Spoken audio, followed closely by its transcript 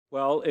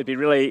Well, it'd be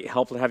really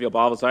helpful to have your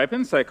Bibles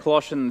open. So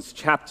Colossians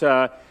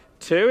chapter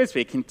 2 as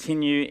we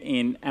continue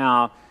in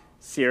our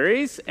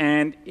series.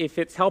 And if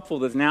it's helpful,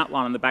 there's an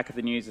outline on the back of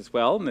the news as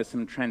well. And there's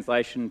some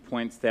translation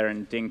points there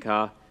in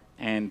Dinka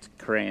and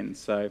Korean.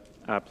 So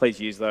please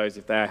use those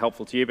if they are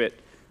helpful to you. But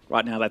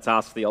right now, let's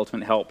ask for the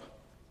ultimate help.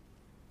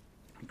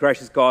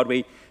 Gracious God,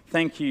 we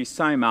thank you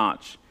so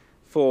much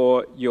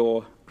for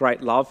your great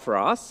love for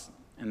us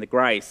and the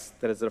grace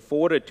that is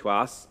afforded to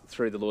us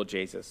through the Lord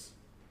Jesus.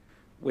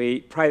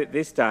 We pray that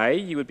this day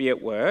you would be at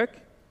work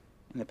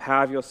in the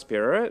power of your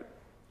Spirit.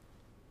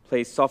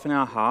 Please soften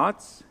our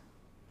hearts,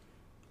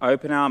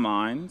 open our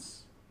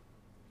minds,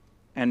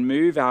 and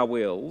move our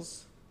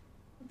wills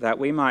that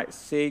we might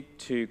seek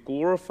to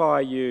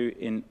glorify you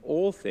in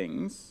all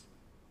things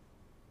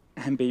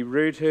and be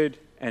rooted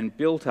and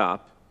built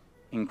up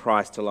in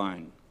Christ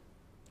alone.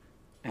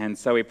 And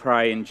so we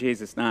pray in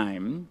Jesus'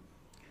 name.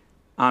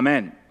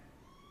 Amen.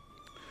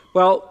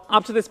 Well,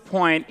 up to this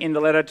point in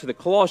the letter to the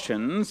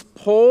Colossians,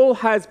 Paul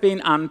has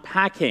been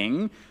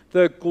unpacking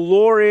the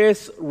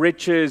glorious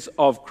riches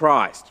of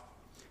Christ.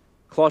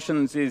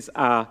 Colossians is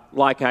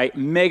like a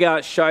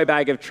mega show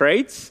bag of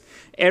treats.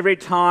 Every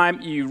time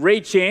you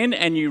reach in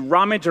and you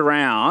rummage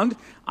around,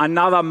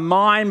 another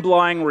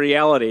mind-blowing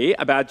reality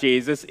about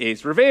Jesus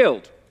is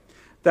revealed.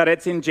 That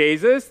it's in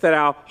Jesus that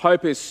our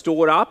hope is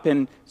stored up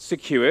and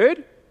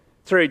secured.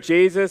 Through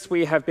Jesus,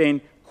 we have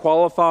been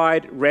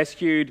qualified,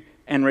 rescued,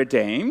 and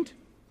redeemed.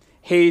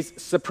 He's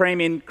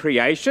supreme in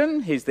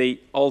creation. He's the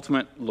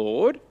ultimate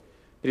Lord.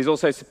 But he's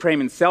also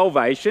supreme in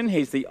salvation.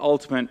 He's the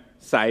ultimate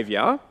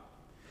Saviour.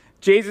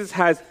 Jesus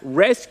has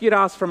rescued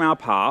us from our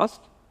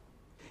past.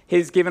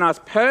 He's given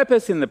us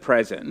purpose in the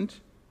present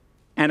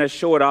and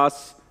assured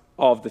us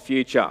of the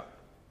future.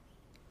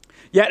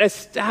 Yet as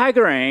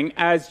staggering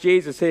as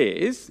Jesus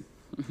is,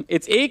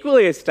 it's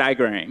equally as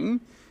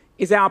staggering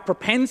is our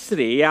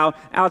propensity, our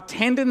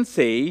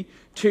tendency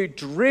to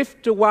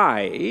drift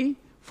away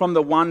from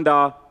the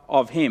wonder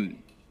of him.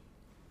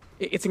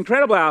 It's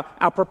incredible,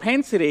 our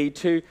propensity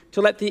to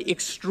let the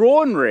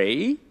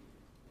extraordinary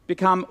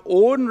become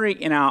ordinary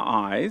in our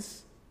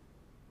eyes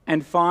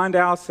and find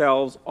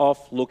ourselves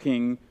off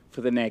looking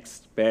for the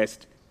next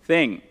best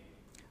thing,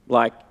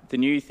 like the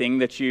new thing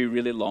that you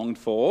really longed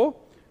for,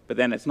 but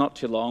then it's not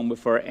too long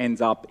before it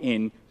ends up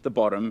in the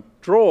bottom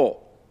drawer.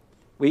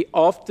 We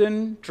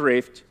often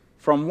drift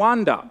from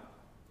wonder.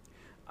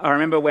 I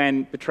remember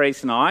when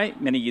Patrice and I,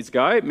 many years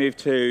ago, moved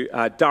to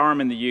Durham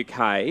in the UK.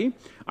 I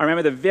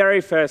remember the very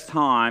first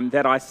time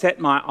that I set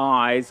my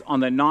eyes on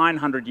the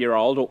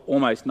 900-year-old, or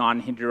almost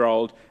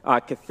 900-year-old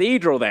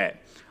cathedral there.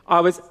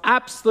 I was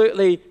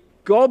absolutely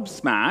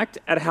gobsmacked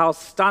at how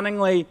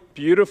stunningly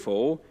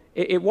beautiful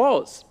it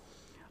was.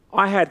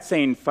 I had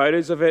seen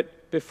photos of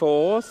it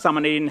before.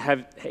 Someone even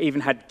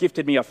had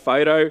gifted me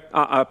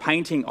a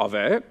painting of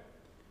it.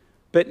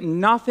 But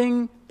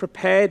nothing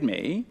prepared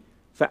me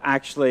for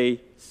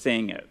actually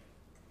seeing it.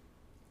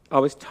 I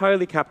was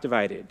totally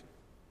captivated.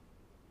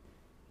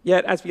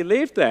 Yet as we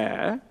lived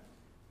there,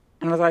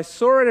 and as I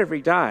saw it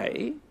every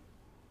day,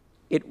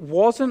 it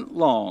wasn't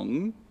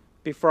long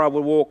before I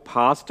would walk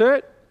past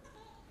it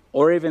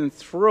or even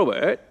through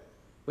it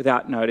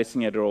without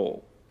noticing it at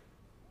all.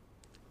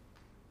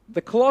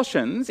 The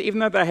Colossians, even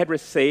though they had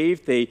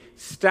received the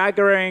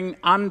staggering,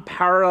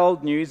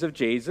 unparalleled news of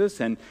Jesus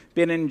and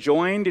been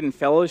enjoined in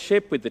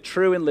fellowship with the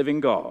true and living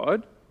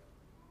God,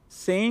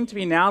 seem to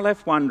be now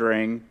left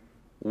wondering,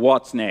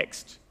 what's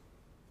next?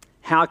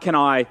 How can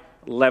I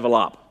level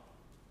up?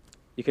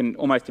 You can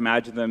almost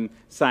imagine them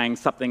saying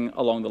something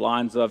along the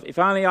lines of, if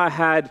only I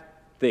had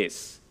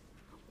this,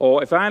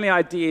 or if only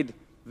I did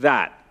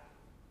that,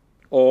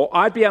 or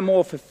I'd be a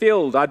more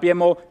fulfilled, I'd be a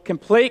more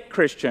complete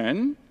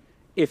Christian,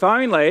 if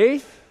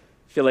only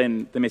fill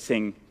in the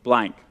missing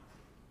blank.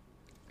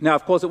 Now,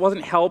 of course, it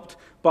wasn't helped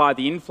by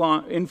the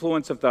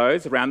influence of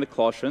those around the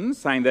Colossians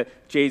saying that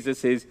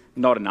Jesus is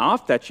not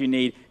enough, that you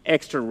need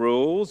extra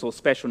rules or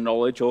special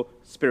knowledge or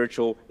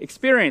spiritual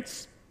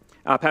experience.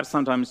 Perhaps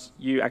sometimes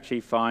you actually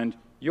find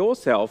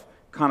yourself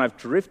kind of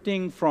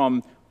drifting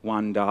from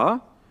wonder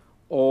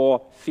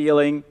or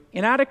feeling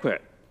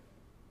inadequate.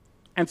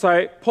 And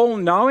so Paul,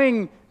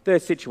 knowing the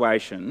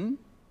situation,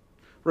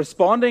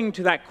 responding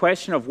to that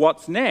question of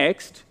what's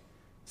next,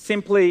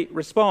 simply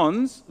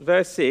responds,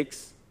 verse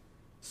 6,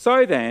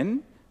 so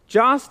then,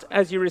 just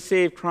as you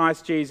received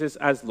Christ Jesus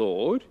as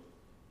Lord,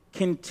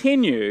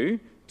 continue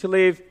to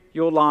live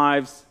your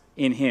lives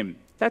in him.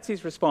 That's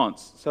his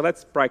response. So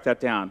let's break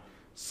that down.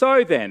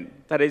 So then,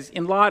 that is,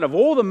 in light of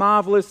all the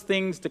marvelous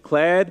things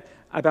declared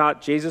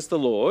about Jesus the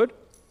Lord,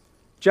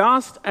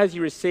 just as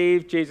you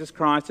received Jesus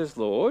Christ as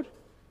Lord,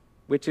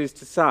 which is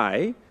to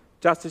say,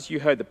 just as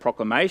you heard the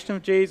proclamation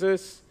of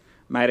Jesus,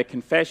 made a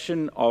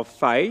confession of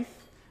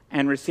faith,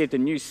 and received a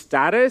new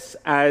status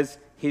as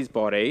his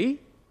body,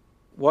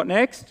 what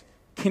next?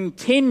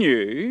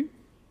 Continue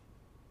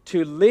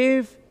to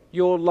live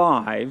your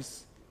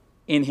lives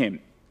in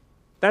him.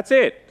 That's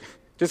it.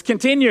 Just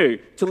continue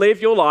to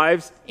live your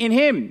lives in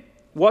him.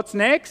 What's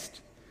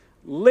next?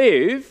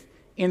 Live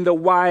in the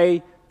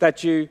way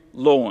that you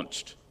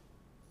launched.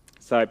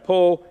 So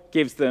Paul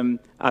gives them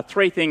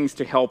three things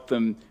to help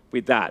them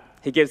with that.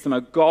 He gives them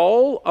a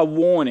goal, a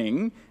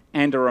warning,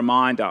 and a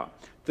reminder.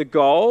 The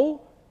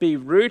goal, be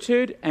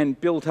rooted and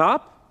built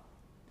up.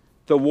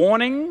 The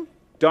warning,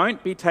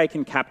 don't be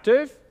taken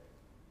captive.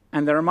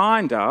 And the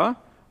reminder,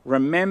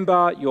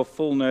 remember your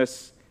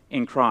fullness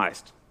in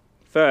Christ.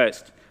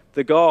 First,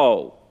 the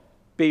goal,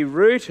 be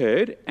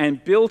rooted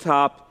and built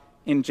up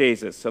in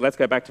Jesus. So let's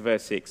go back to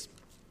verse 6.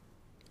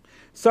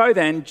 So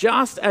then,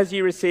 just as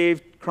you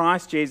received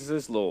Christ Jesus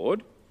as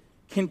Lord,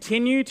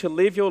 continue to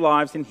live your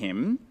lives in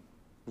him,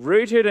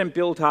 rooted and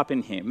built up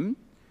in him,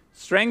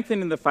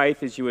 strengthened in the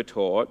faith as you were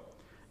taught,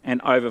 and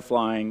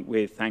overflowing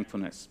with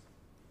thankfulness.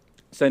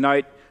 So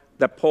note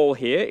that Paul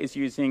here is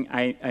using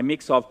a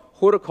mix of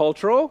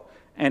horticultural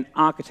and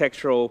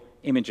architectural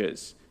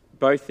images,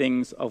 both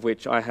things of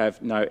which I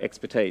have no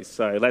expertise.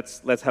 So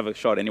let's have a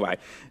shot anyway.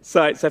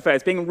 So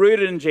first, being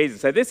rooted in Jesus.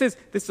 So this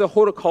is a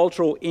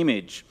horticultural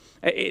image.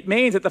 It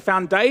means that the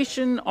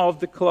foundation of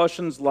the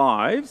Colossians'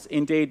 lives,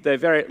 indeed their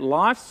very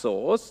life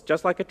source,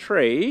 just like a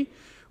tree,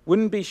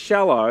 wouldn't be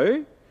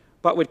shallow,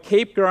 but would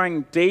keep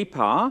growing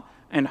deeper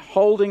and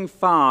holding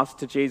fast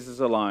to Jesus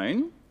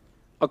alone,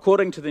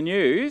 according to the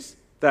news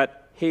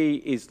that he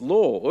is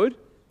Lord,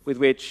 with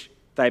which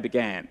they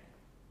began.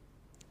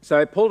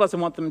 So Paul doesn't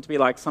want them to be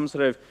like some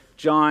sort of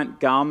giant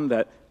gum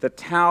that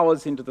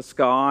towers into the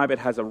sky but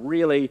has a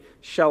really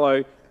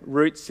shallow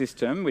root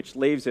system, which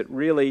leaves it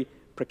really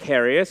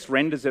precarious,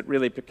 renders it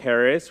really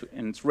precarious,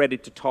 and it's ready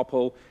to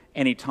topple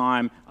any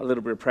time a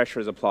little bit of pressure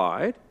is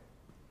applied.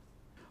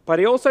 But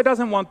he also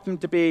doesn't want them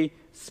to be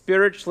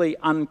spiritually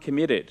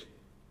uncommitted,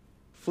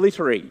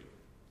 flittery,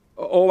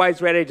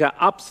 always ready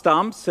to up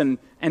stumps and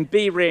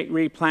be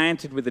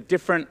replanted with a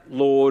different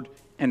Lord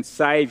and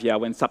Saviour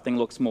when something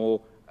looks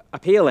more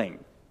appealing.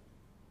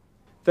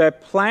 They're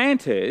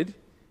planted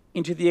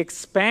into the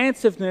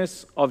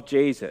expansiveness of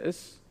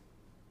Jesus,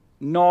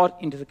 not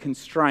into the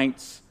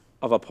constraints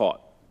of a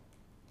pot.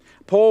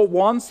 Paul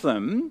wants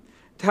them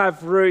to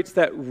have roots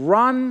that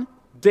run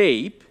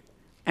deep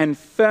and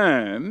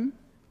firm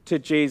to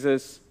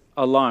Jesus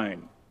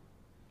alone.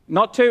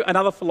 Not to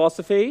another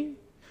philosophy,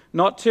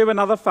 not to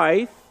another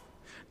faith,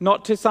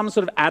 not to some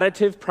sort of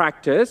additive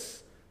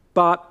practice,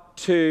 but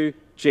to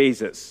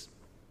Jesus.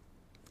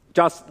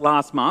 Just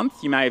last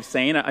month, you may have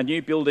seen a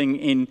new building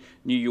in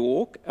New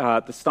York,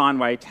 the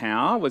Steinway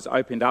Tower, was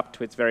opened up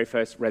to its very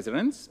first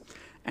residents.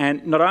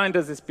 And not only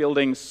does this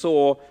building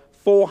soar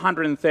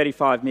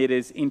 435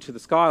 metres into the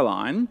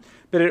skyline,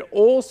 but it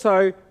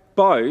also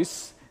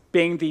boasts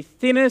being the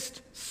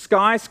thinnest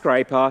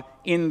skyscraper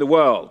in the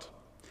world.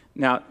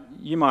 Now,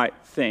 you might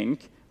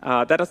think,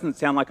 that doesn't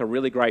sound like a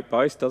really great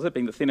boast, does it,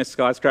 being the thinnest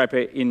skyscraper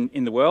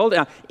in the world?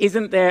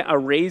 Isn't there a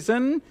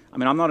reason, I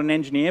mean, I'm not an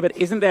engineer, but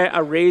isn't there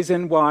a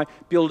reason why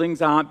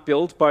buildings aren't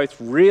built both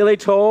really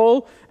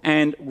tall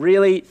and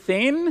really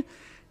thin?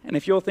 And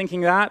if you're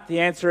thinking that, the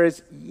answer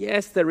is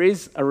yes, there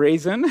is a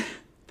reason.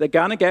 They're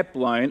going to get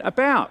blown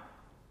about.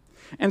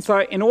 And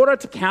so in order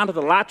to counter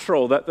the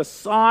lateral, the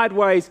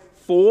sideways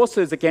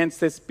forces against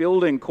this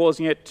building,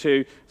 causing it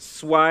to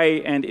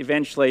sway and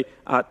eventually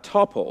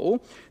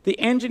topple, the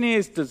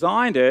engineers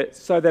designed it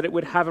so that it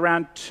would have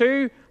around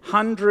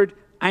 200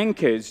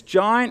 anchors,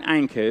 giant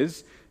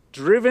anchors,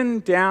 driven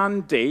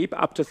down deep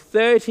up to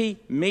 30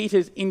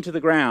 metres into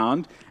the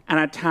ground and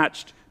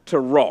attached to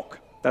rock.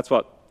 That's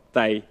what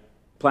they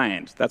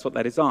planned. That's what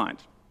they designed.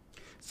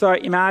 So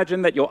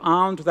imagine that you're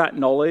armed with that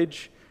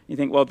knowledge. You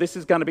think, well, this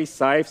is going to be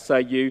safe, so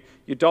you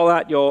dole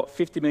out your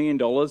 $50 million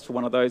for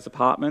one of those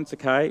apartments,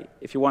 okay?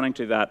 If you're wanting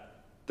to do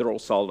that, they're all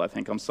sold, I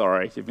think. I'm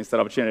sorry, you've missed that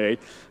opportunity.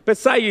 But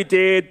say you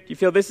did, you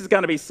feel this is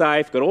going to be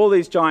safe, got all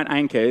these giant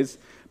anchors,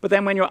 but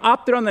then when you're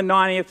up there on the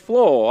 90th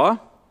floor,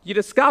 you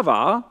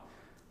discover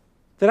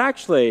that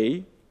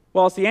actually,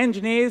 whilst the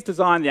engineers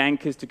designed the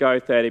anchors to go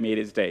 30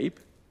 metres deep,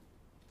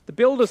 the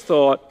builders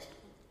thought,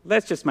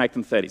 let's just make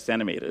them 30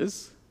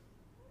 centimetres,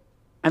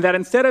 and that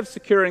instead of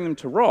securing them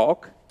to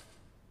rock,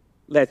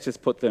 let's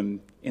just put them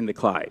in the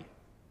clay.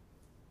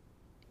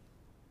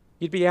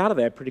 You'd be out of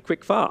there pretty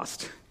quick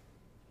fast.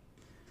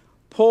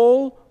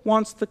 Paul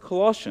wants the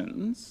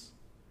Colossians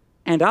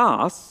and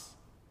us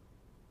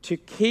to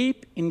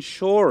keep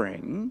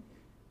ensuring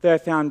their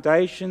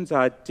foundations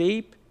are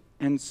deep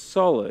and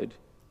solid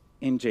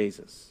in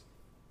Jesus.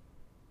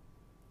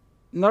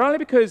 Not only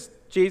because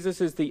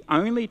Jesus is the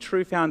only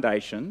true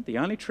foundation, the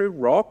only true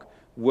rock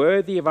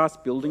worthy of us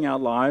building our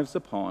lives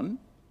upon,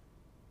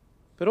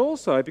 but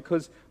also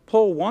because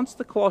Paul wants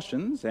the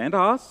Colossians and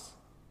us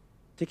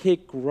to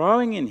keep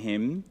growing in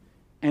him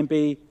and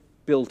be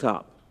built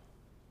up.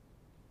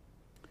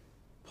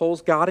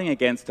 Paul's guarding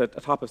against a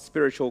type of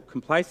spiritual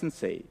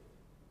complacency.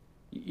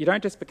 You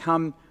don't just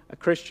become a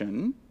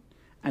Christian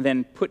and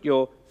then put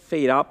your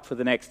feet up for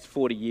the next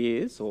 40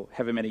 years, or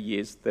however many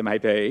years there may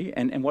be,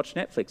 and watch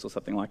Netflix or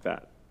something like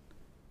that.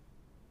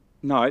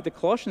 No, the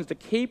Colossians, to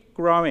keep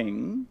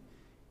growing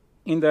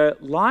in the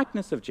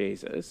likeness of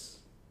Jesus,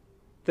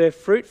 their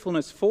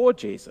fruitfulness for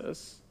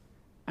Jesus,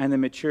 and the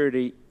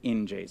maturity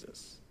in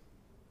Jesus.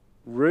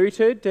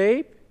 rooted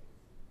deep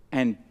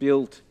and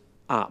built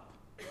up.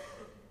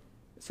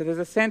 So there's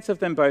a sense of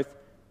them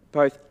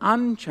both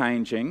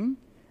unchanging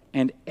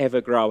and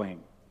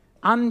ever-growing.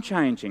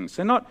 Unchanging,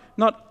 so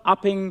not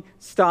upping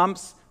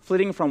stumps,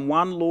 flitting from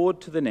one Lord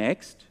to the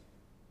next,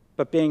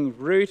 but being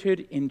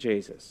rooted in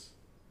Jesus.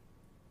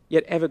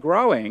 Yet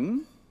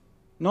ever-growing,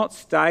 not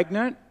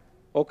stagnant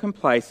or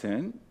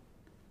complacent,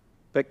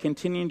 but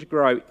continuing to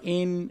grow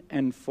in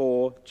and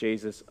for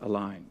Jesus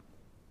alone.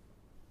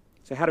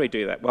 So how do we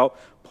do that? Well,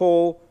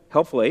 Paul,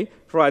 helpfully,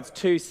 provides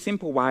two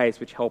simple ways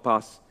which help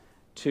us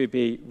to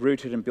be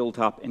rooted and built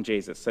up in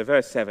Jesus. So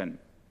verse 7.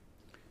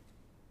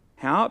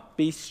 How?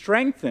 Be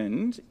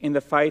strengthened in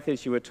the faith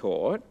as you were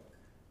taught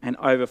and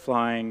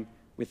overflowing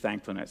with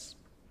thankfulness.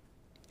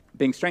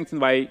 Being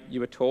strengthened the way you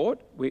were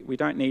taught, we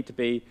don't need to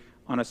be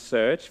on a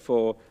search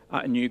for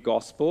a new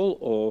gospel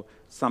or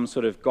some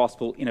sort of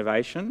gospel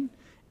innovation.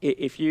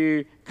 If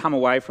you come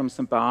away from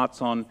St.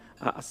 Bart's on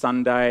a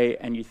Sunday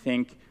and you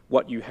think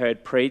what you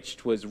heard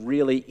preached was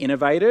really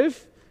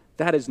innovative,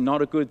 that is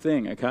not a good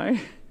thing, okay?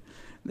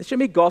 There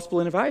shouldn't be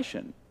gospel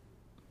innovation.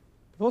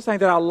 Paul's saying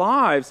that our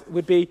lives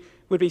would be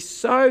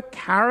so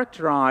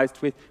characterized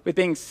with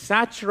being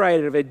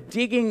saturated of a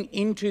digging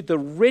into the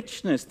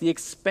richness, the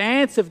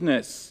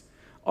expansiveness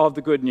of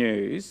the good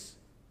news,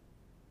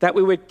 that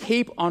we would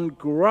keep on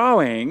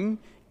growing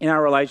in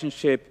our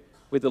relationship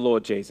with the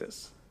Lord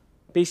Jesus.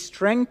 Be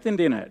strengthened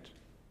in it.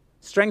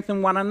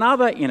 Strengthen one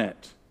another in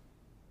it.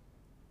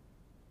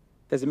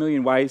 There's a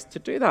million ways to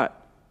do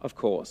that, of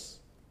course.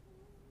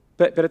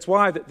 But it's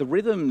why the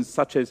rhythms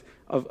such as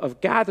of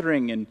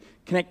gathering and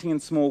connecting in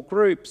small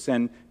groups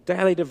and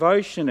daily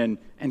devotion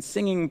and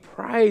singing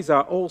praise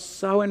are all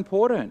so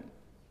important.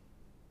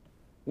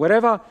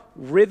 Whatever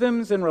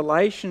rhythms and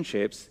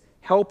relationships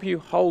help you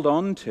hold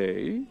on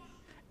to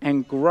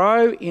and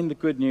grow in the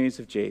good news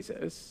of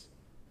Jesus,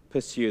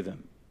 pursue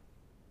them.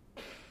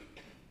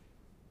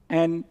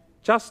 And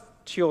just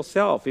to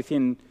yourself, if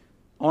in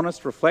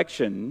honest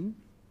reflection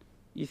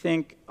you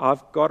think,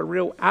 I've got a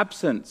real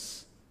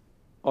absence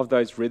of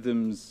those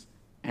rhythms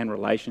and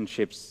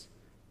relationships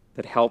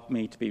that help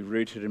me to be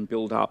rooted and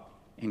built up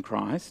in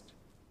Christ,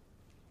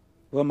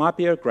 well, it might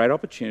be a great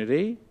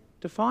opportunity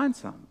to find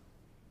some.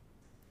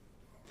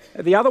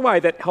 The other way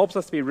that helps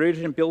us to be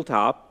rooted and built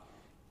up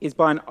is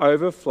by an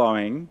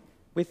overflowing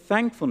with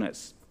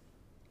thankfulness.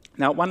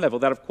 Now, at one level,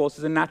 that, of course,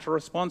 is a natural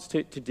response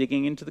to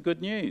digging into the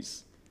good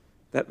news.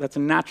 That's a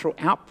natural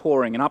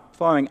outpouring and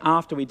upflowing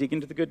after we dig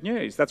into the good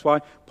news. That's why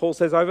Paul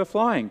says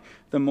overflowing.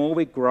 The more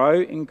we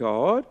grow in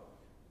God,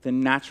 the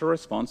natural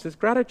response is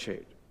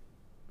gratitude.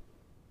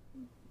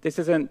 This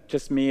isn't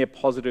just mere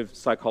positive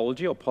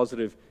psychology or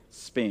positive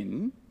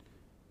spin.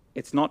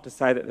 It's not to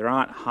say that there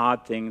aren't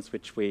hard things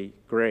which we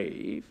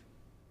grieve,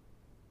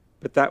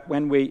 but that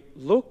when we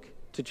look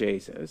to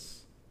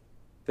Jesus,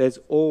 there's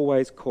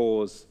always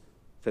cause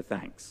for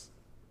thanks.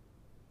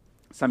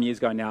 Some years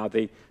ago now,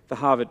 the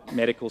Harvard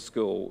Medical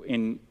School,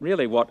 in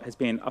really what has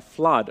been a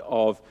flood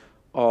of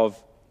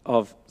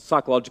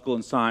psychological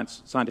and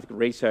scientific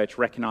research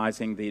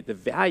recognising the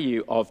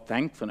value of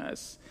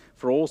thankfulness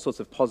for all sorts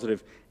of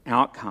positive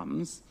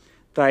outcomes,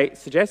 they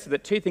suggested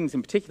that two things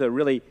in particular are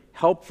really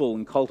helpful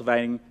in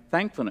cultivating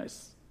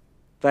thankfulness.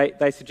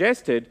 They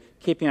suggested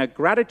keeping a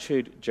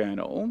gratitude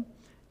journal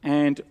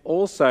and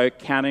also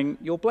counting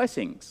your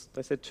blessings.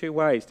 They said two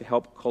ways to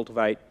help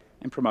cultivate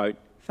and promote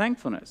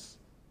thankfulness.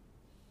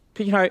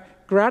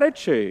 But,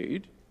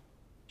 gratitude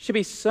should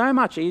be so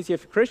much easier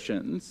for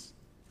Christians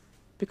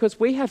because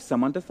we have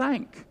someone to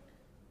thank.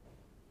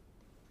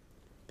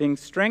 Being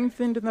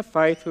strengthened in the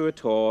faith we were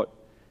taught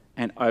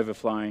and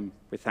overflowing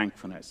with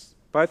thankfulness.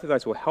 Both of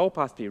those will help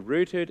us be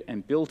rooted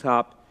and built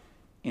up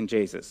in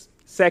Jesus.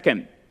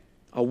 Second,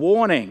 a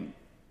warning.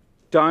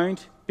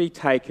 Don't be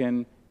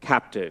taken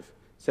captive.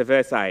 So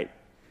verse 8.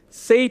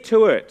 See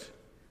to it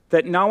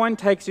that no one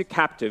takes you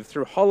captive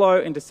through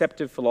hollow and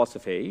deceptive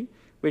philosophy,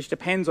 which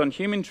depends on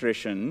human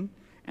tradition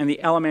and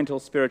the elemental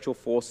spiritual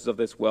forces of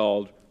this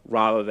world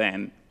rather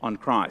than on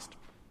Christ.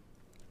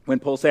 When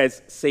Paul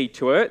says, see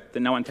to it that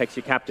no one takes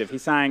you captive,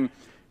 he's saying,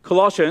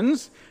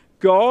 Colossians,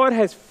 God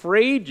has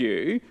freed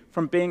you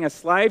from being a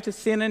slave to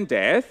sin and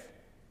death,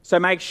 so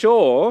make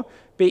sure,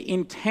 be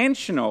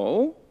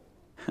intentional,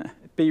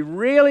 be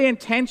really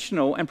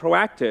intentional and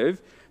proactive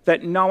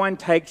that no one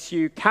takes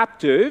you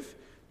captive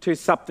to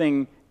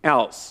something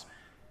else.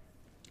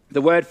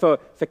 The word for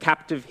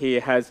captive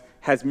here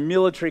has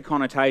military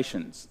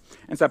connotations.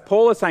 And so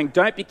Paul is saying,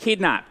 don't be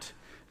kidnapped.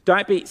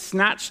 Don't be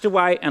snatched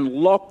away and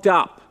locked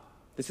up.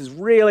 This is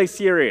really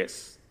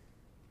serious.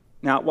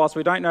 Now, whilst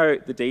we don't know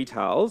the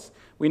details,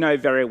 we know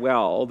very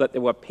well that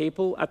there were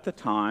people at the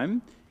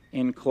time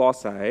in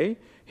Colossae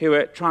who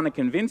were trying to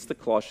convince the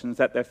Colossians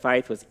that their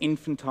faith was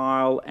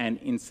infantile and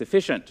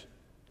insufficient.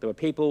 There were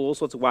people, all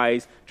sorts of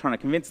ways, trying to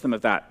convince them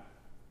of that.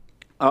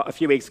 A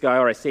few weeks ago,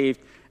 I received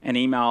an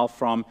email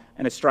from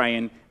an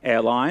Australian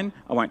airline.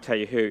 I won't tell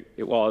you who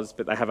it was,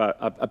 but they have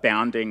a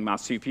bounding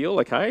marsupial,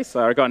 okay?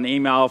 So I got an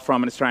email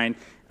from an Australian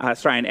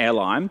Australian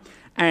airline.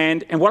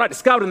 And what I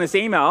discovered in this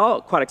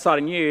email, quite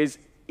exciting news,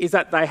 is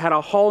that they had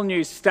a whole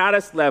new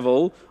status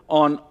level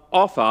on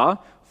offer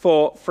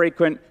for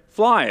frequent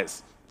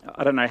flyers.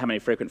 I don't know how many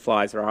frequent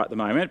flyers there are at the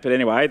moment, but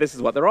anyway, this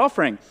is what they're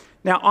offering.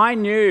 Now, I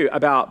knew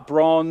about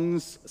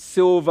bronze,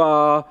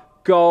 silver,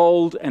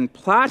 gold, and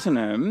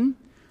platinum,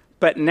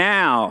 but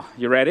now,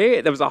 you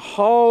ready? There was a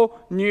whole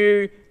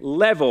new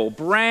level,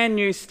 brand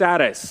new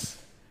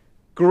status,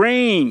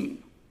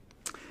 green.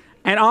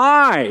 And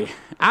I,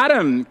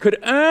 Adam, could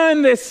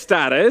earn this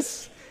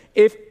status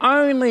if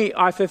only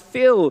I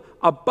fulfill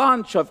a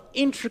bunch of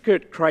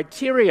intricate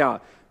criteria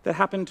that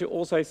happen to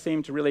also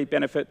seem to really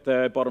benefit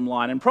the bottom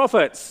line and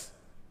profits.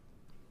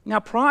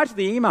 Now, prior to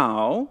the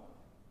email,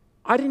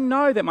 I didn't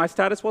know that my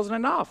status wasn't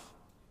enough.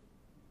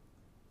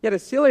 Yet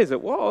as silly as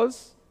it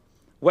was,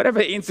 whatever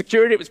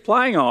insecurity it was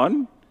playing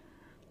on,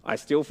 I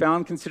still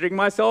found considering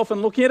myself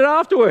and looking at it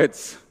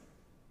afterwards.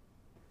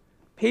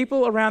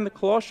 People around the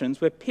Colossians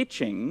were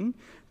pitching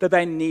that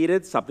they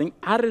needed something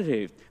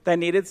additive. They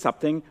needed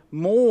something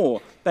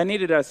more. They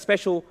needed a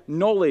special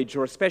knowledge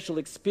or a special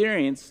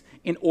experience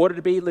in order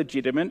to be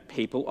legitimate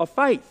people of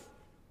faith.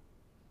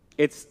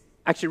 It's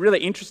actually really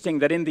interesting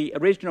that in the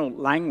original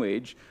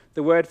language,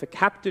 the word for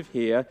captive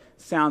here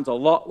sounds a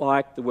lot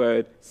like the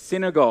word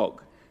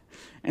synagogue.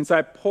 And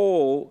so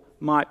Paul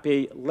might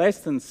be less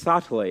than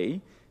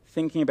subtly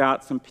thinking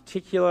about some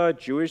particular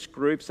Jewish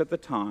groups at the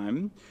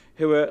time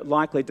who were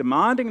likely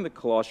demanding the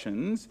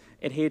Colossians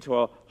adhere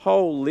to a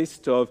whole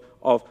list of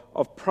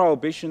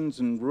prohibitions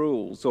and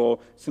rules, or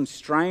some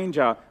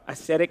stranger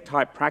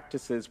ascetic-type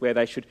practices where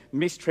they should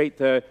mistreat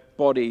their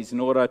bodies in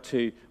order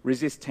to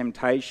resist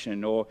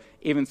temptation, or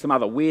even some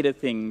other weirder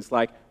things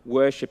like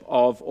worship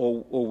of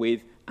or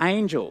with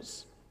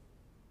angels.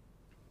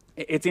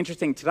 It's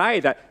interesting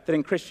today that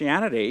in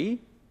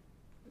Christianity,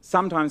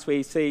 sometimes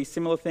we see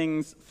similar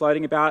things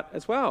floating about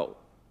as well.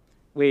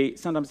 We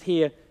sometimes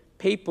hear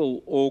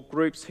people or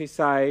groups who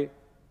say,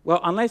 well,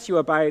 unless you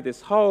obey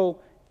this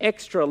whole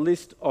extra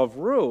list of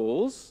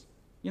rules,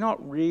 you're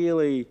not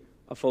really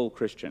a full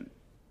Christian.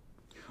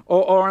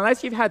 Or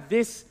unless you've had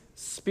this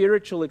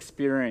spiritual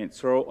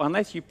experience, or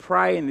unless you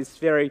pray in this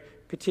very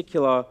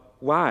particular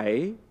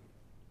way,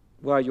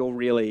 well, you're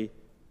really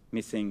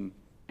missing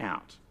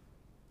out.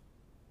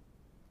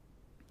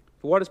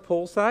 But what does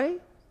Paul say?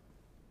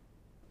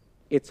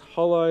 It's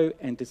hollow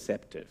and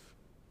deceptive.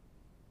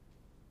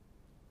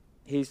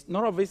 He's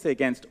not obviously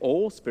against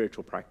all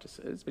spiritual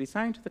practices, but he's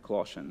saying to the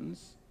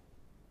Colossians,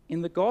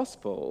 in the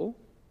gospel,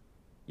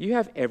 you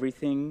have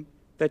everything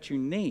that you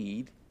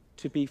need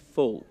to be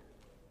full.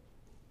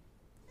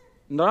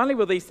 Not only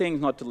will these things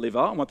not deliver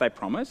on what they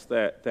promise,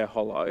 they're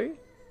hollow,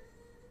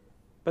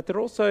 but they're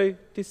also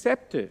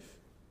deceptive.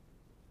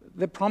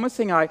 They're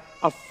promising a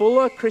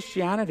fuller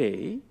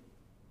Christianity,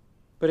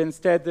 but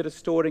instead they're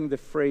distorting the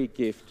free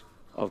gift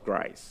of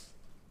grace.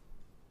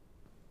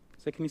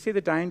 So can you see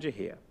the danger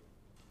here?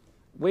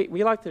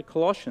 We like the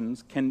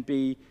Colossians, can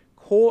be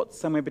caught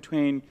somewhere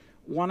between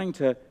wanting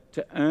to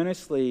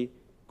earnestly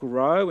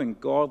grow in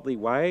godly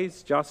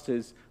ways, just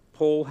as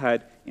Paul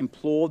had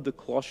implored the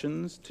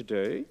Colossians to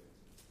do.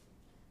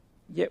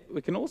 Yet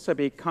we can also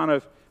be kind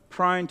of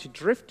prone to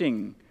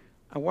drifting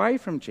away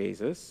from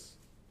Jesus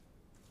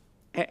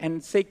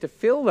and seek to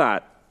fill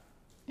that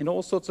in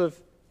all sorts of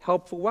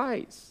helpful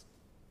ways,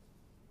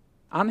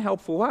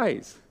 unhelpful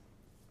ways.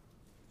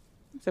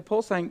 So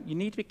Paul's saying you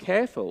need to be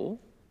careful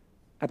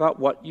about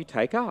what you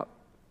take up.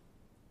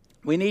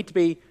 We need to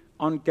be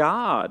on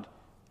guard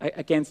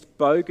against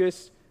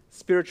bogus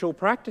spiritual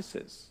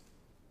practices.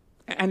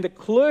 And the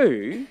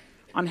clue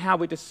on how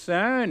we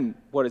discern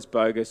what is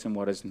bogus and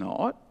what is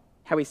not,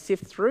 how we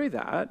sift through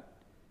that,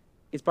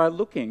 is by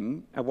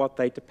looking at what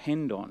they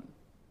depend on.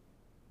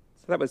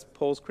 So that was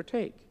Paul's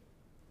critique.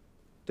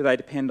 Do they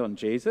depend on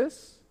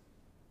Jesus,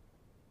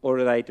 or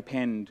do they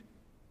depend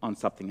on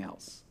something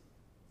else?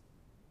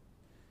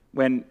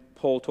 When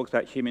Paul talks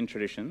about human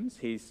traditions,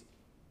 he's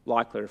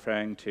likely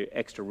referring to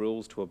extra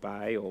rules to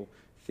obey or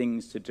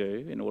things to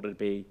do in order to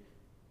be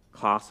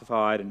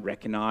classified and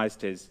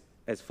recognised as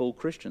full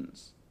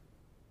Christians.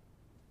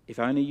 If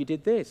only you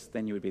did this,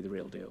 then you would be the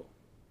real deal.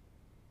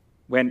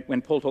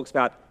 When Paul talks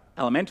about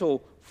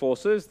elemental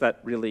forces, that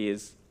really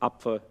is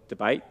up for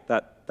debate,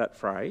 that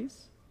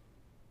phrase.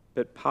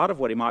 But part of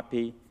what he might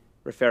be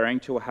referring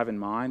to or have in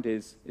mind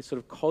is sort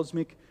of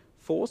cosmic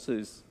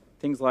forces,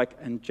 things like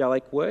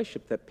angelic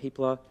worship that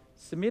people are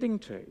submitting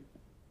to.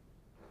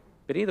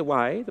 But either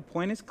way, the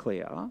point is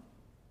clear.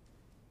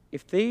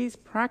 If these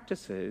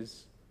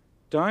practices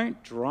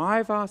don't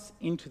drive us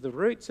into the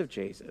roots of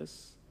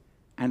Jesus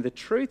and the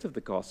truth of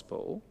the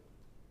gospel,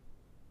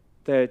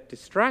 they're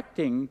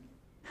distracting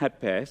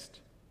at best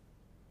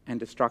and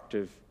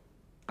destructive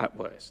at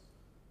worst.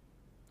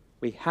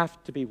 We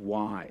have to be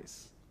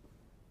wise.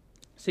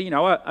 So,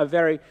 a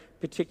very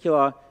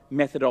particular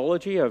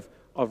methodology of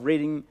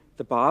reading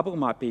the Bible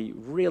might be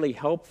really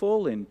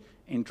helpful in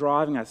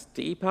driving us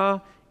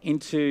deeper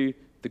into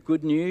the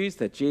good news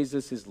that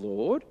Jesus is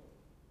Lord.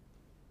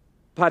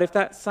 But if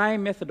that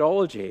same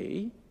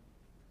methodology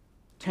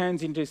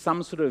turns into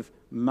some sort of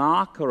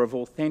marker of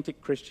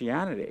authentic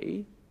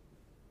Christianity,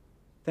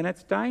 then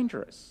it's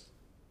dangerous.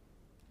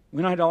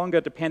 We're no longer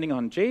depending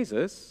on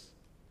Jesus,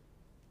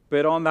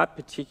 but on that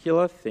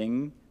particular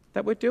thing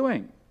that we're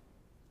doing.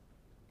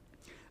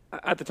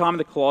 At the time of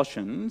the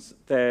Colossians,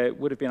 there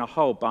would have been a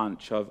whole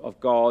bunch of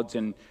gods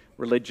and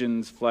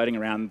religions floating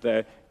around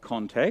the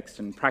context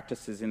and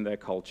practices in their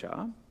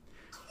culture.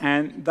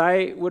 And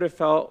they would have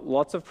felt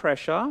lots of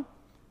pressure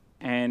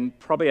and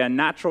probably a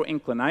natural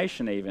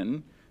inclination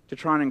even to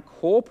try and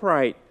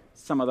incorporate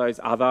some of those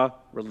other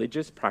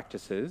religious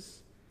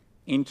practices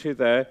into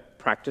their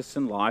practice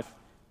and life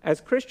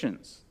as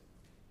Christians.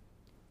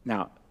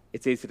 Now,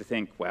 it's easy to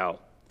think, well,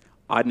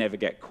 I'd never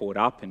get caught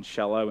up in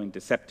shallow and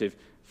deceptive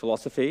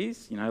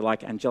philosophies,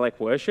 like angelic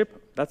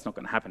worship. That's not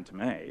going to happen to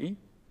me.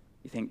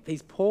 You think,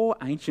 these poor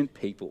ancient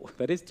people,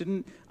 they just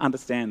didn't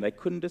understand, they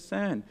couldn't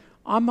discern.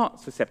 I'm not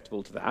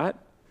susceptible to that.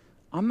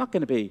 I'm not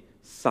going to be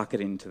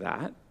suckered into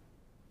that.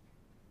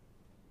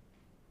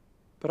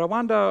 But I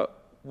wonder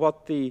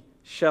what the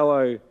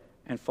shallow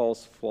and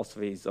false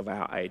philosophies of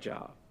our age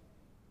are.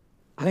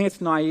 I think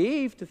it's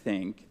naive to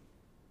think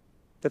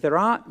that there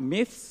aren't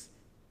myths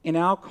in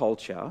our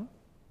culture,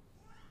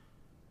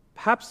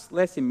 perhaps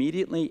less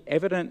immediately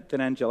evident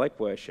than angelic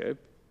worship,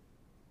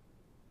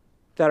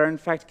 that are in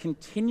fact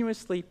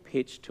continuously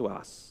pitched to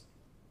us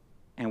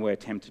and we're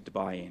tempted to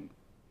buy in.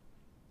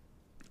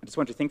 I just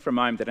want you to think for a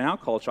moment that in our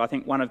culture, I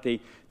think one of the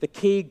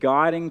key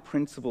guiding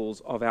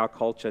principles of our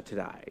culture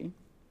today,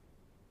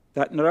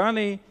 that not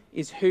only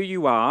is who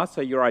you are,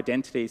 so your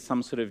identity is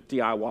some sort of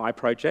DIY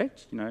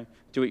project,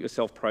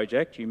 do-it-yourself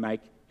project, you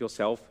make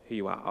yourself who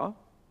you are,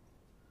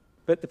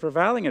 but the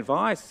prevailing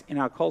advice in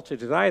our culture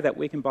today that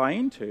we can buy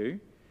into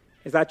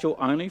is that you'll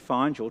only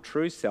find your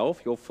true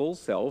self, your full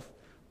self,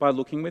 by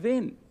looking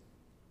within.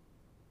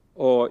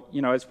 Or,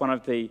 as one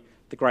of the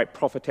great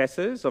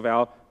prophetesses of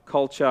our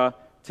culture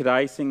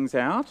today sings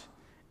out,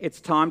 it's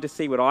time to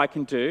see what I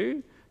can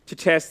do to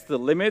test the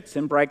limits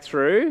and break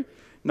through.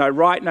 No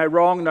right, no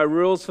wrong, no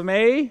rules for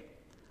me.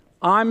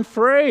 I'm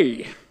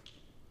free.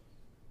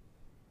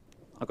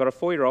 I've got a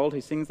 4-year-old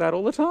who sings that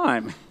all the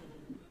time.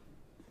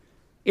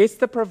 It's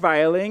the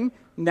prevailing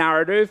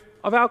narrative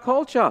of our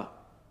culture.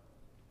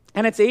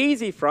 And it's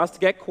easy for us to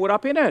get caught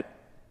up in it,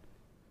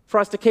 for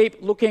us to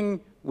keep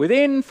looking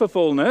within for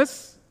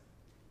fullness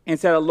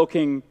instead of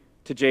looking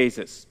to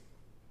Jesus.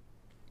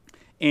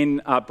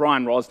 In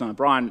Brian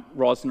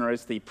Rosner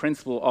is the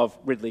principal of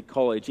Ridley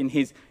College. In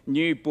his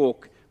new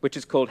book, which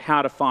is called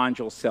How to Find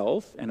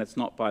Yourself, and it's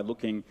not by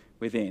looking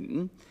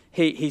within,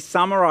 he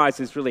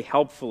summarises really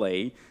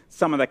helpfully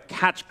some of the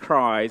catch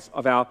cries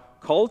of our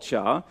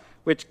culture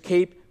which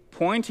keep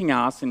pointing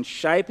us and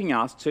shaping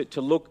us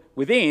to look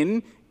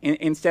within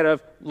instead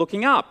of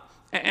looking up.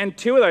 And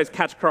two of those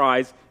catch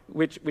cries,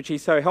 which he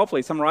so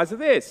helpfully summarises,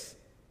 this.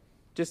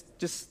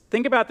 Just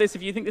think about this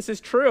if you think this is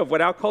true of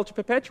what our culture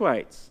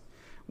perpetuates.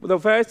 The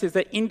first is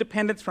that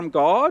independence from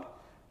God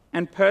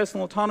and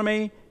personal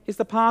autonomy is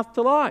the path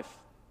to life.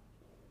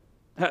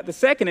 The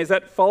second is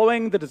that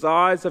following the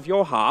desires of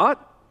your heart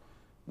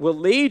will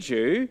lead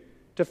you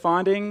to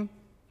finding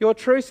your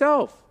true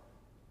self.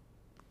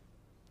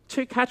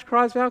 Two catch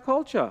cries of our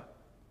culture.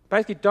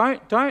 Basically,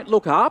 don't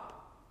look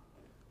up,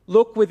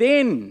 look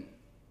within.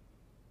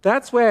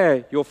 That's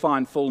where you'll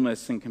find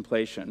fullness and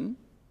completion.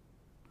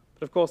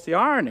 But of course, the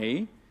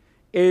irony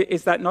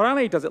is that not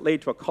only does it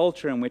lead to a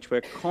culture in which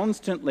we're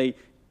constantly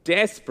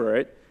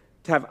desperate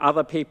to have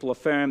other people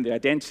affirm the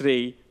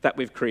identity that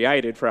we've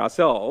created for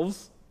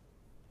ourselves,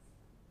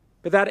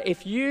 but that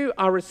if you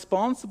are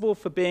responsible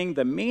for being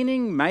the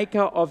meaning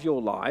maker of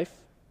your life,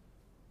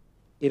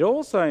 it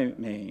also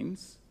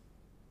means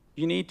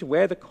you need to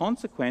wear the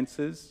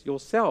consequences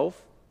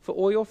yourself for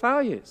all your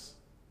failures.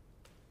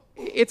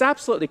 It's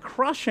absolutely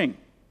crushing.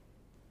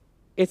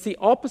 It's the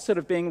opposite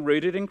of being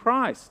rooted in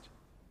Christ,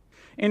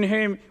 in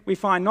whom we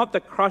find not the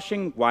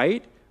crushing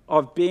weight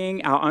of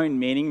being our own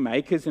meaning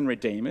makers and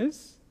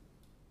redeemers,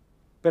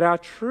 but our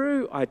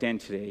true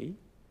identity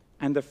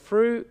and the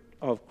fruit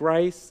of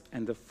grace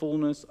and the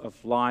fullness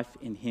of life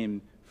in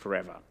Him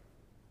forever.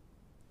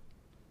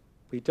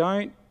 We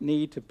don't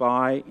need to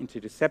buy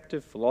into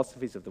deceptive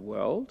philosophies of the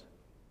world,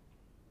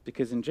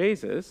 because in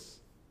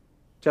Jesus,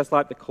 just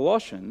like the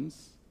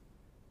Colossians,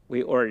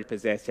 we already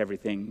possess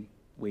everything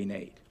we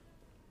need.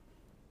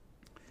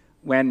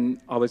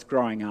 When I was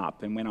growing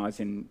up and when I was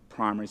in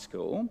primary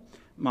school,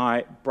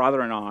 my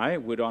brother and I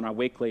would, on a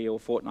weekly or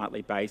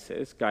fortnightly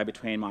basis, go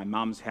between my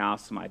mum's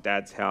house and my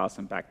dad's house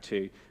and back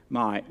to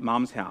my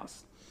mum's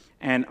house.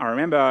 And I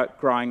remember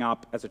growing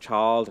up as a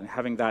child and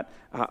having that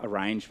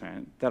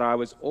arrangement that I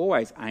was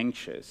always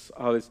anxious.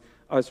 I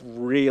was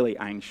really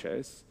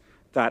anxious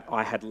that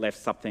I had left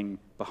something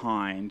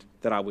behind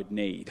that I would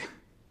need.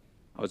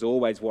 I was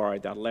always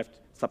worried that I left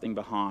something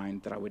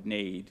behind that I would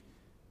need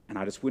and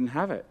I just wouldn't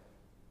have it.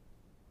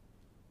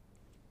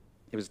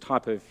 It was a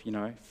type of,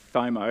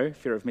 FOMO,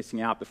 fear of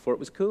missing out before it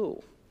was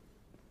cool.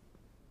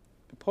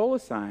 But Paul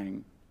is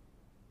saying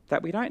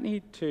that we don't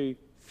need to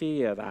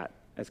fear that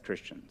as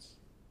Christians.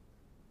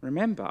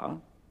 Remember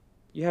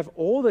You have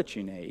all that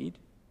you need,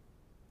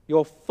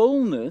 your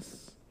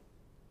fullness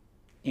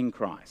in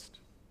Christ.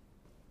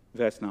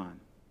 Verse 9.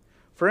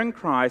 For in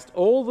Christ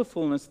all the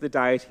fullness of the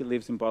deity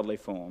lives in bodily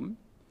form,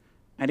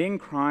 and in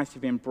Christ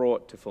you've been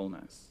brought to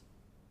fullness.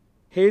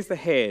 He is the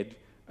head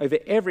over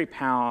every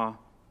power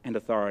and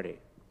authority.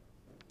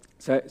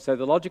 So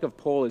the logic of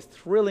Paul is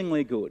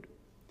thrillingly good.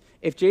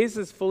 If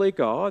Jesus is fully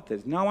God,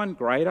 there's no one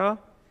greater.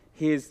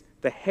 He is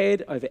the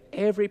head over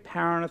every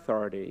power and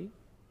authority.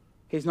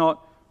 He's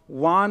not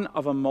one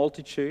of a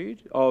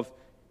multitude of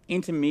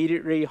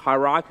intermediary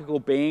hierarchical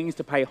beings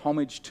to pay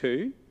homage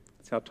to.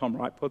 That's how Tom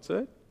Wright puts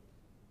it.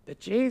 But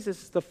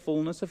Jesus is the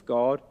fullness of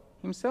God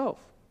himself.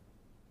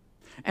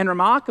 And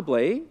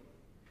remarkably,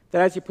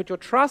 that as you put your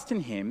trust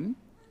in him,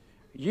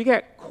 you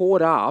get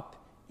caught up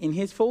in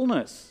his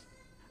fullness.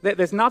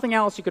 There's nothing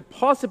else you could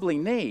possibly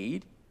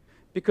need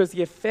because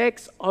the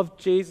effects of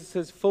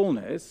Jesus'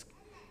 fullness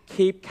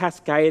keep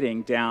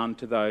cascading down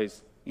to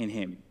those in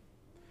him.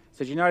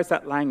 So do you notice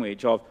that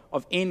language of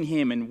in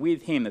him and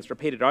with him that's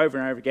repeated over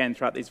and over again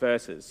throughout these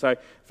verses? So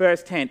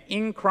verse 10,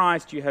 in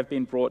Christ you have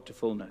been brought to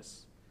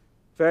fullness.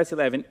 Verse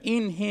 11,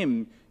 in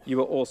him you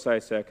were also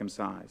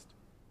circumcised.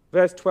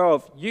 Verse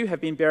 12, you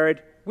have been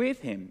buried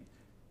with him.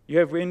 You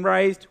have been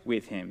raised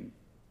with him.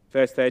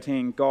 Verse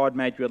 13, God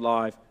made you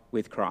alive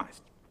with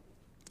Christ.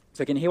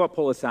 So can you hear what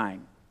Paul is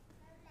saying?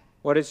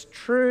 What is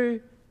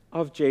true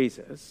of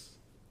Jesus,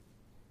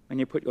 when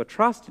you put your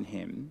trust in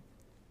him,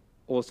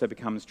 also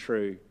becomes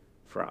true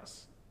for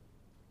us.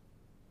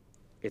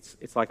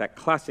 It's like that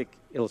classic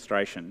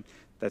illustration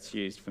that's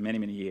used for many,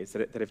 many years,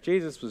 that if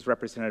Jesus was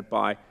represented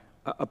by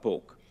a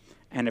book,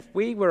 and if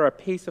we were a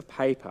piece of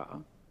paper,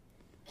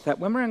 that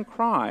when we're in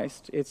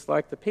Christ, it's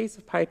like the piece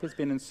of paper has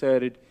been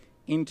inserted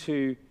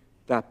into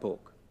that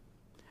book.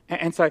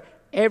 And so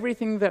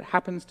everything that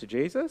happens to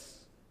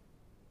Jesus,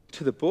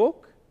 to the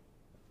book,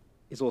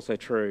 is also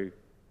true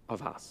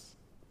of us.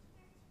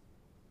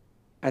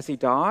 As he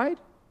died,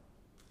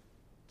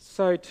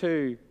 so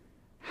too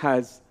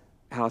has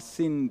our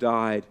sin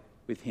died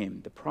with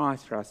him. The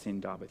price for our sin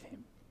died with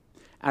him.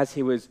 As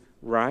he was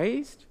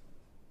raised,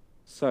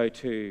 so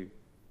too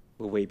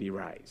will we be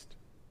raised.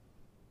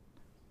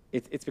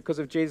 It's because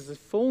of Jesus'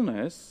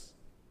 fullness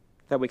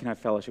that we can have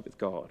fellowship with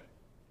God.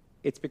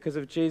 It's because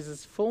of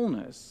Jesus'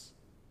 fullness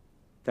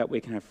that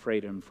we can have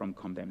freedom from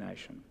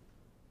condemnation.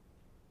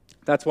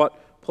 That's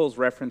what Paul's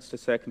reference to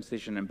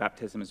circumcision and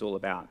baptism is all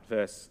about.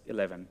 Verse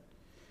 11.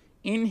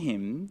 In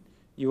him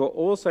you were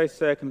also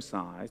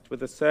circumcised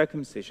with a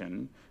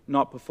circumcision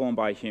not performed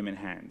by human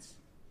hands.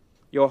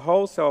 Your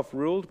whole self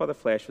ruled by the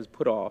flesh was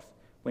put off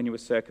when you were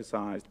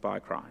circumcised by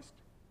Christ,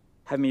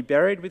 having been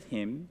buried with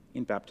him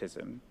in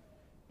baptism,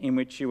 in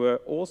which you were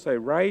also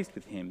raised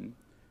with him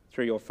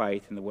through your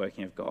faith in the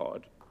working of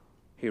God,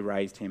 who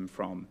raised him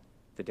from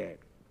the dead.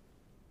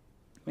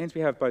 It means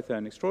we have both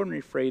an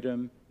extraordinary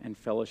freedom and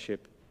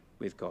fellowship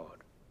with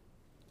God.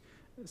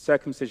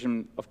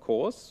 Circumcision, of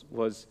course,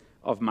 was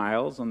of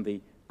males on the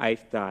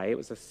 8th day. It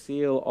was a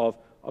seal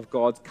of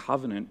God's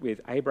covenant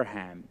with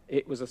Abraham.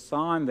 It was a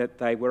sign that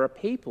they were a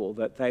people,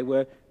 that they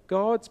were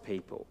God's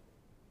people.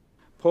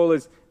 Paul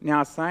is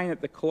now saying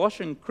that the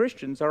Colossian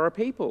Christians are a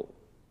people.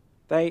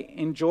 They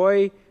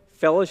enjoy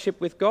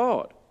fellowship with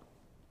God,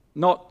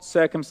 not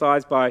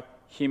circumcised by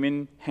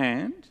human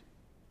hand,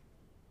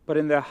 but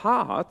in their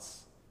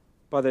hearts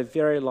by the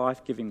very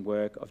life-giving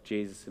work of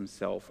Jesus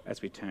himself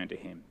as we turn to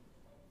him.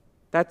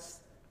 That's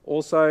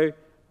also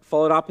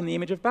followed up in the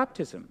image of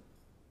baptism.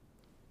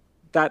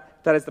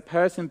 That as the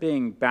person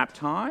being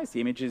baptized,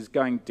 the image is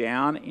going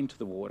down into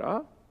the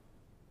water,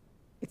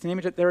 it's an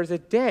image that there is a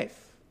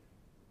death,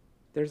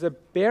 there is a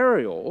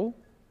burial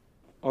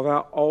of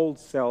our old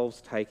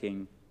selves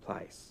taking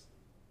place.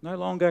 No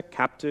longer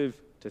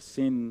captive to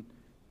sin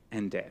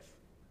and death.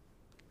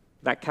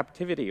 That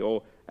captivity,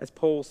 or as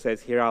Paul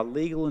says here, our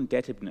legal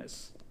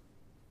indebtedness,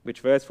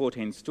 which verse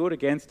 14 stood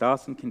against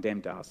us and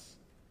condemned us,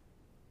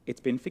 it's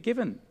been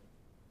forgiven.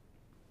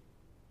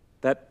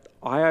 That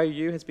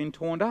IOU has been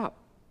torn up.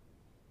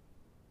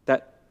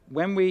 That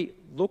when we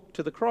look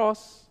to the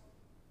cross,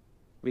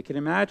 we can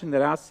imagine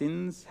that our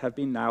sins have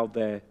been nailed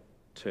there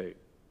too.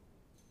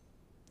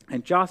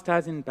 And just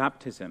as in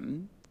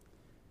baptism,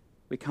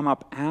 we come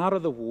up out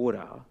of the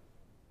water,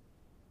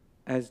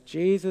 as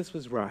Jesus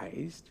was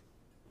raised,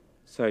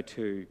 so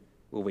too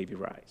will we be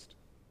raised.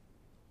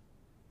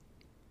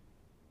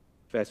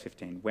 Verse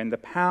 15, when the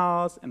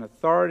powers and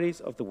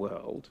authorities of the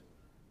world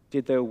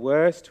did their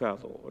worst to our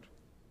Lord,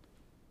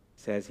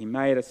 it says he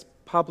made a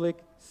public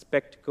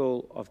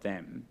spectacle of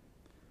them,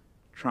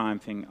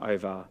 triumphing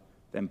over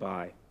them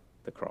by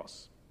the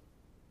cross.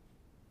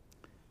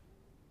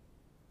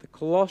 The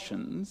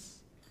Colossians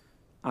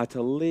are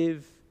to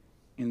live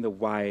in the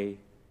way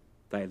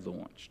they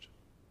launched.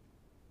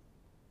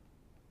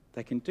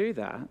 They can do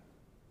that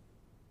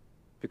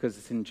because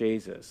it's in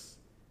Jesus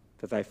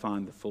that they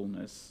find the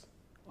fullness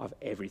of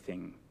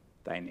everything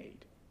they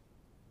need.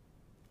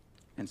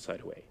 And so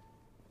do we.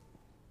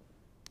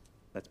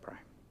 Let's pray.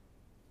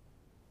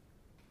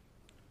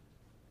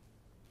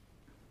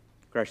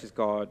 Gracious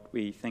God,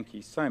 we thank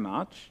you so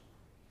much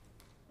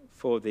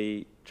for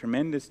the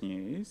tremendous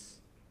news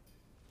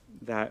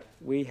that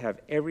we have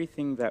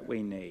everything that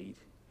we need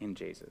in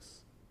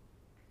Jesus.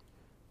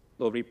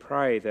 Lord, we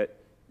pray that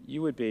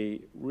you would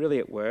be really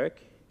at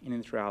work in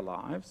and through our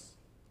lives,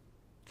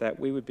 that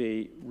we would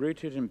be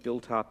rooted and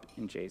built up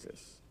in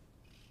Jesus.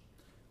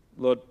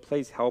 Lord,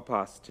 please help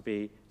us to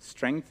be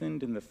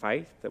strengthened in the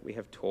faith that we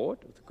have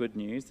taught, with the good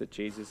news that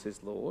Jesus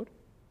is Lord,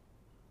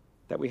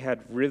 that we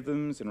had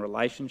rhythms and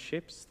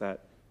relationships that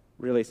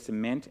really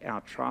cement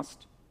our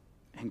trust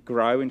and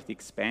grow into the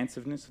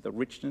expansiveness of the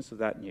richness of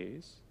that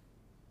news.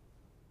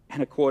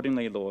 And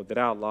accordingly, Lord, that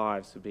our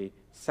lives would be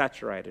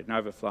saturated and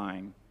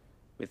overflowing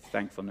with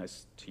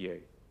thankfulness to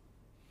you.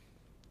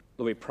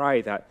 Lord, we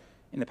pray that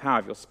in the power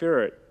of your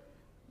Spirit,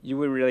 you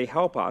would really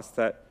help us,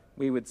 that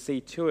we would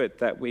see to it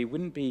that we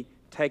wouldn't be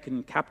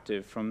taken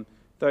captive from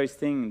those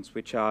things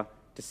which are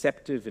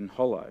deceptive and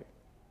hollow.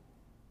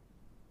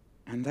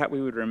 And that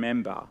we would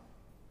remember,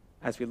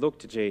 as we look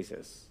to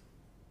Jesus,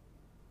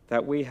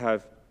 that we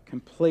have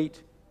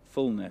complete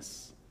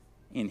fullness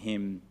in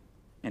him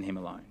and him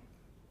alone.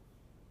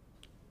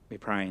 We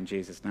pray in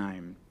Jesus'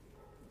 name.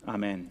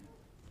 Amen.